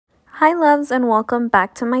Hi loves, and welcome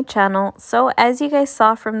back to my channel. So as you guys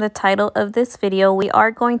saw from the title of this video, we are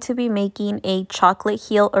going to be making a chocolate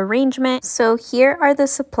heel arrangement. So here are the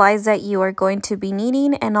supplies that you are going to be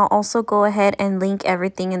needing, and I'll also go ahead and link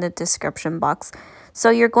everything in the description box. So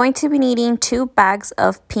you're going to be needing 2 bags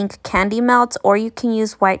of pink candy melts, or you can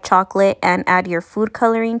use white chocolate and add your food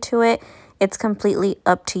coloring to it. It's completely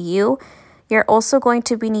up to you. You're also going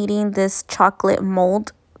to be needing this chocolate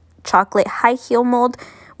mold, chocolate high heel mold,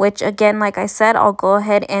 which again, like I said, I'll go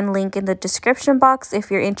ahead and link in the description box if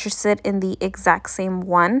you're interested in the exact same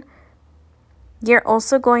one. You're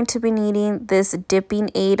also going to be needing this dipping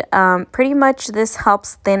aid. Pretty much this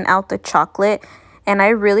helps thin out the chocolate, and I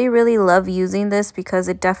really love using this because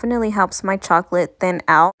it definitely helps my chocolate thin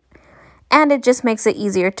out and it just makes it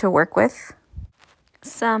easier to work with.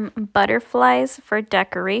 Some butterflies for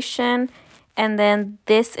decoration, and then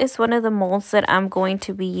this is one of the molds that I'm going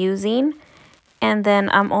to be using. And then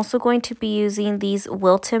I'm also going to be using these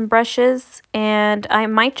Wilton brushes, and I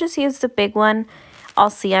might just use the big one. I'll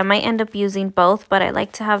see. I might end up using both, but I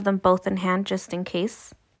like to have them both in hand just in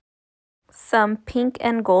case. Some pink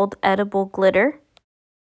and gold edible glitter.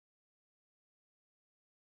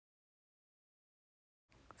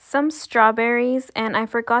 Some strawberries, and I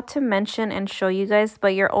forgot to mention and show you guys,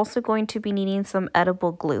 but you're also going to be needing some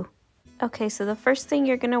edible glue. Okay, so the first thing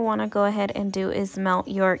you're going to want to go ahead and do is melt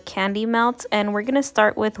your candy melts, and we're going to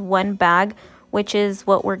start with 1 bag, which is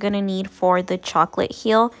what we're going to need for the chocolate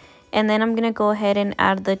heel. And then I'm going to go ahead and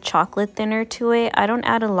add the chocolate thinner to it. I don't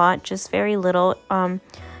add a lot, just very little. A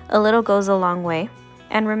little goes a long way.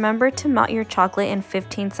 And remember to melt your chocolate in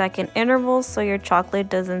 15-second intervals so your chocolate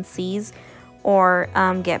doesn't seize or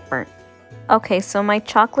get burnt. Okay, so my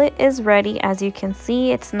chocolate is ready. As you can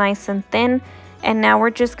see, it's nice and thin. And now we're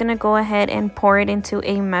just going to go ahead and pour it into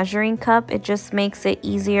a measuring cup. It just makes it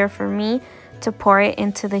easier for me to pour it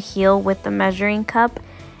into the heel with the measuring cup.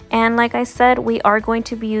 And like I said, we are going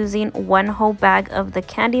to be using 1 whole bag of the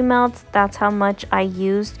candy melts. That's how much I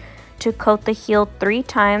used to coat the heel 3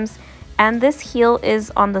 times. And this heel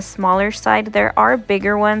is on the smaller side. There are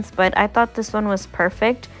bigger ones, but I thought this one was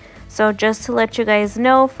perfect. So just to let you guys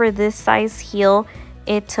know, for this size heel,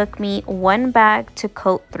 it took me 1 bag to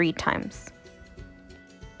coat 3 times.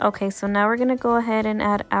 Okay, so now we're going to go ahead and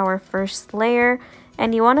add our first layer,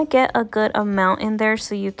 and you want to get a good amount in there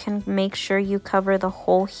so you can make sure you cover the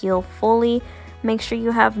whole heel fully. Make sure you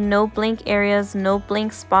have no blank areas, no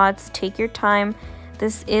blank spots. Take your time.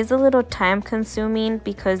 This is a little time consuming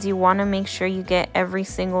because you want to make sure you get every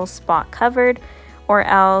single spot covered, or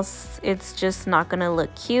else it's just not going to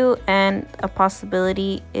look cute, and a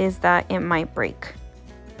possibility is that it might break.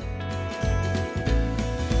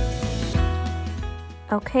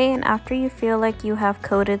 Okay, and after you feel like you have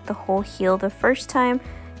coated the whole heel the first time,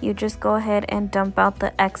 you just go ahead and dump out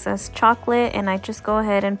the excess chocolate, and I just go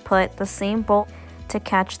ahead and put the same bowl to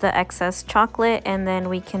catch the excess chocolate, and then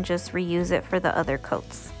we can just reuse it for the other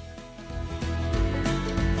coats.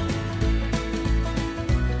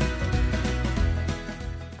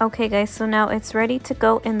 Okay guys, so now it's ready to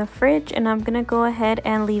go in the fridge, and I'm gonna go ahead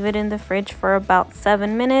and leave it in the fridge for about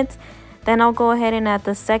 7 minutes. Then I'll go ahead and add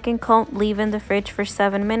the second coat, leave in the fridge for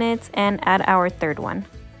 7 minutes, and add our third one.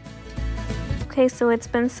 Okay, so it's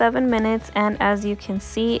been 7 minutes, and as you can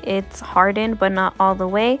see, it's hardened but not all the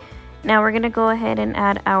way. Now we're going to go ahead and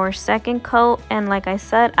add our second coat, and like I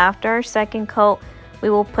said, after our second coat,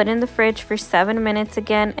 we will put in the fridge for 7 minutes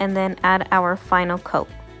again and then add our final coat.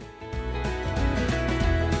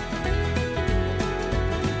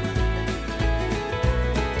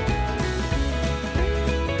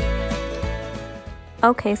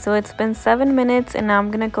 Okay, so it's been 7 minutes, and now I'm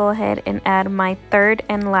going to go ahead and add my third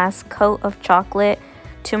and last coat of chocolate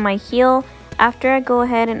to my heel. After I go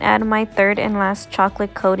ahead and add my third and last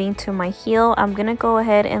chocolate coating to my heel, I'm going to go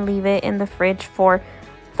ahead and leave it in the fridge for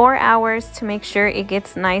 4 hours to make sure it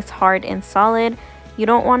gets nice, hard, and solid. You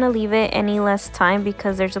don't want to leave it any less time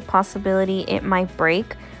because there's a possibility it might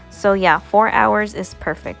break. So yeah, 4 hours is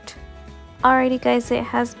perfect. Alrighty guys, it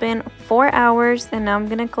has been 4 hours, and now I'm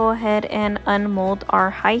going to go ahead and unmold our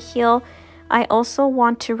high heel. I also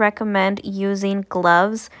want to recommend using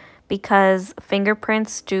gloves because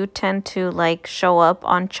fingerprints do tend to show up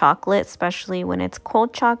on chocolate, especially when it's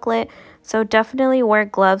cold chocolate. So definitely wear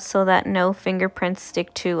gloves so that no fingerprints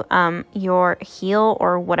stick to your heel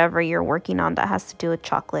or whatever you're working on that has to do with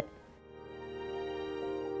chocolate.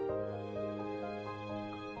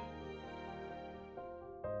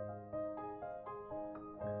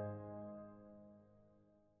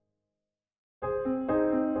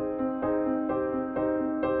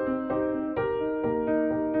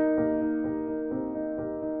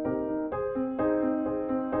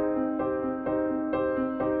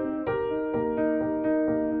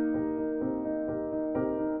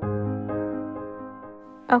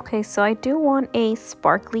 Okay, so I do want a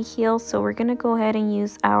sparkly heel, so we're gonna go ahead and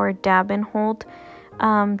use our dab and hold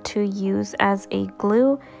to use as a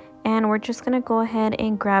glue, and we're just gonna go ahead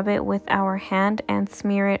and grab it with our hand and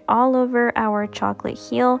smear it all over our chocolate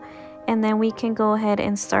heel, and then we can go ahead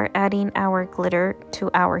and start adding our glitter to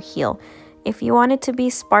our heel. If you want it to be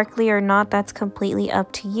sparkly or not, that's completely up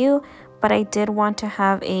to you, but I did want to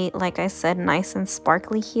have a, like I said, nice and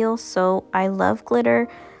sparkly heel, so I love glitter,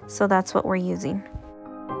 so that's what we're using.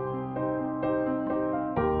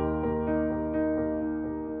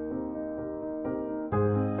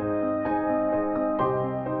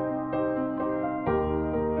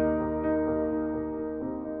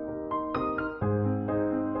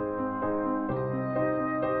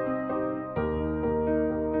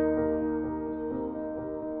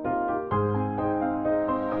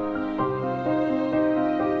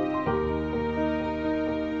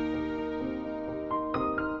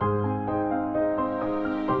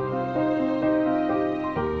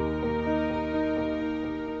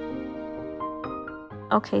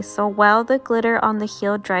 Okay, so while the glitter on the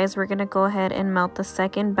heel dries, we're going to go ahead and melt the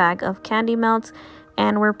second bag of candy melts.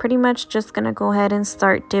 And we're pretty much just going to go ahead and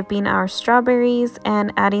start dipping our strawberries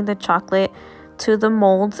and adding the chocolate to the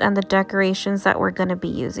molds and the decorations that we're going to be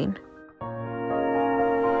using.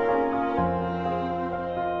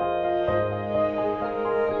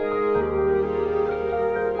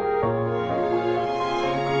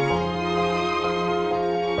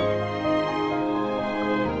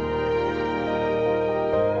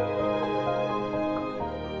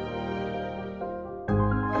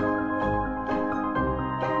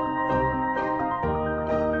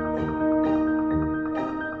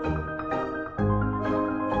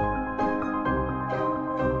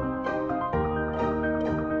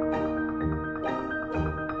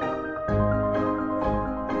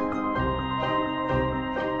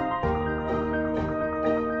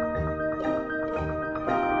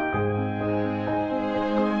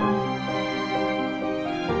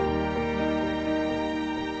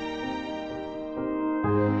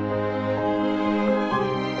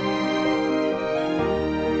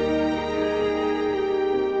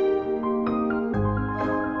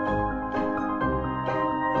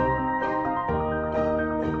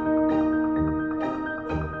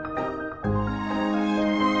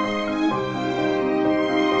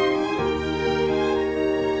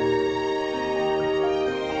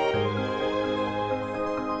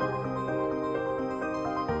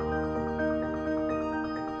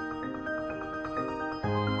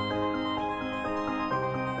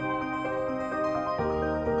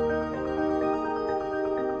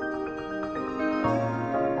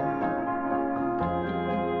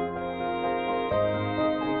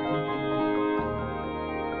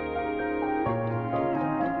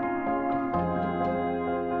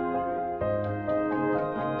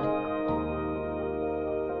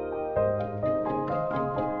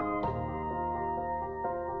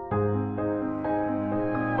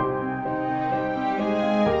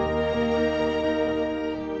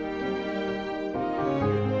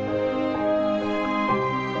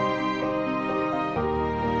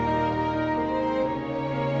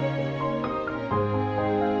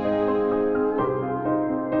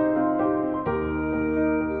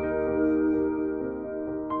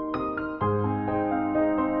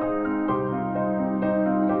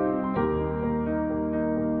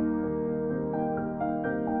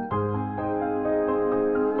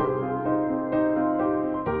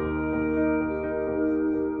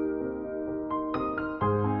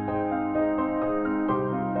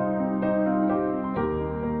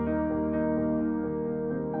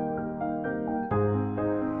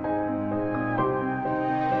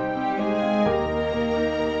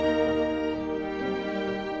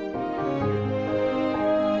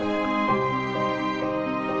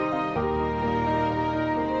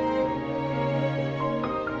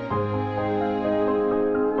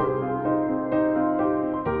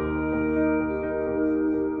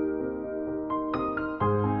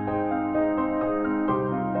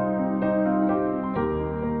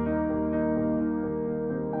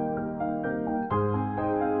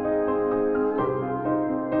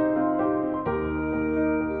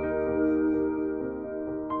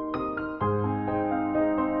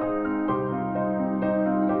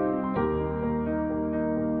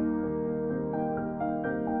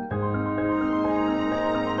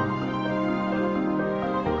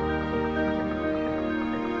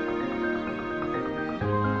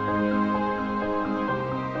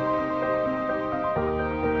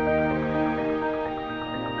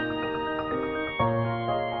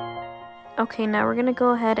 Okay, now we're gonna go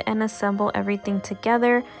ahead and assemble everything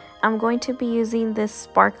together. I'm going to be using this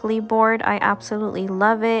sparkly board. I absolutely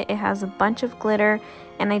love it. It has a bunch of glitter,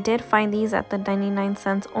 and I did find these at the 99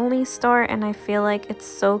 cents only store, and I feel like it's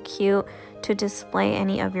so cute to display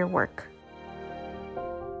any of your work.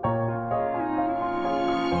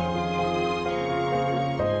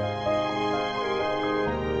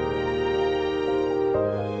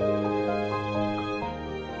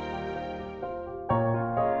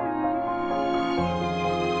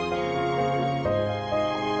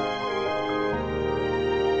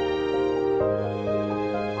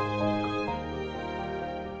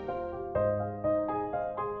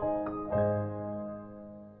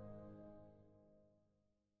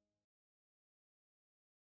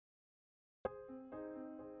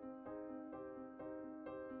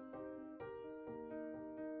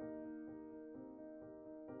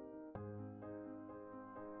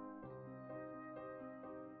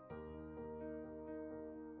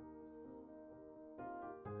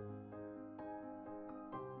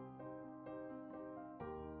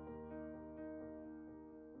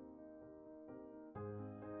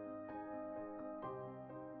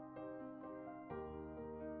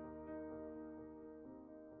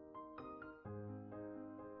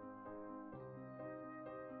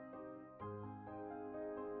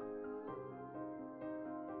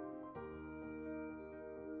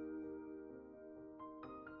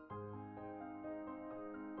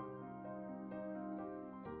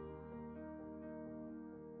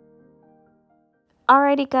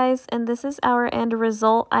 Alrighty guys, and this is our end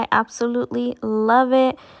result. I absolutely love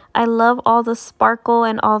it. I love all the sparkle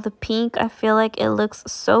and all the pink. I feel like it looks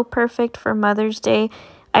so perfect for Mother's Day.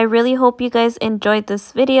 I really hope you guys enjoyed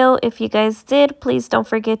this video. If you guys did, please don't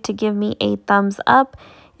forget to give me a thumbs up.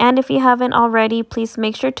 And if you haven't already, please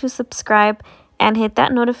make sure to subscribe and hit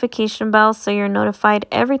that notification bell so you're notified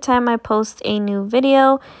every time I post a new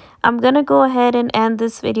video. I'm gonna go ahead and end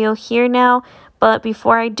this video here now. But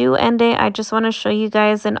before I do end it, I just want to show you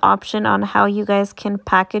guys an option on how you guys can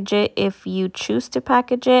package it if you choose to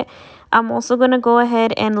package it. I'm also going to go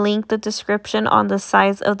ahead and link the description on the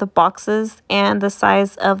size of the boxes and the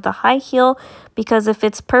size of the high heel, because if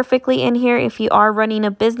it's perfectly in here, if you are running a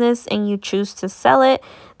business and you choose to sell it,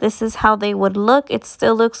 this is how they would look. It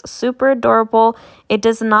still looks super adorable. It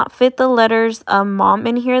does not fit the letters mom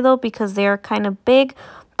in here though, because they are kind of big.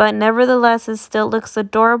 But nevertheless, it still looks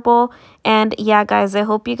adorable. And yeah, guys, I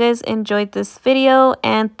hope you guys enjoyed this video.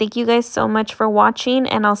 And thank you guys so much for watching.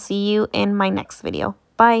 And I'll see you in my next video.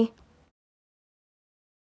 Bye.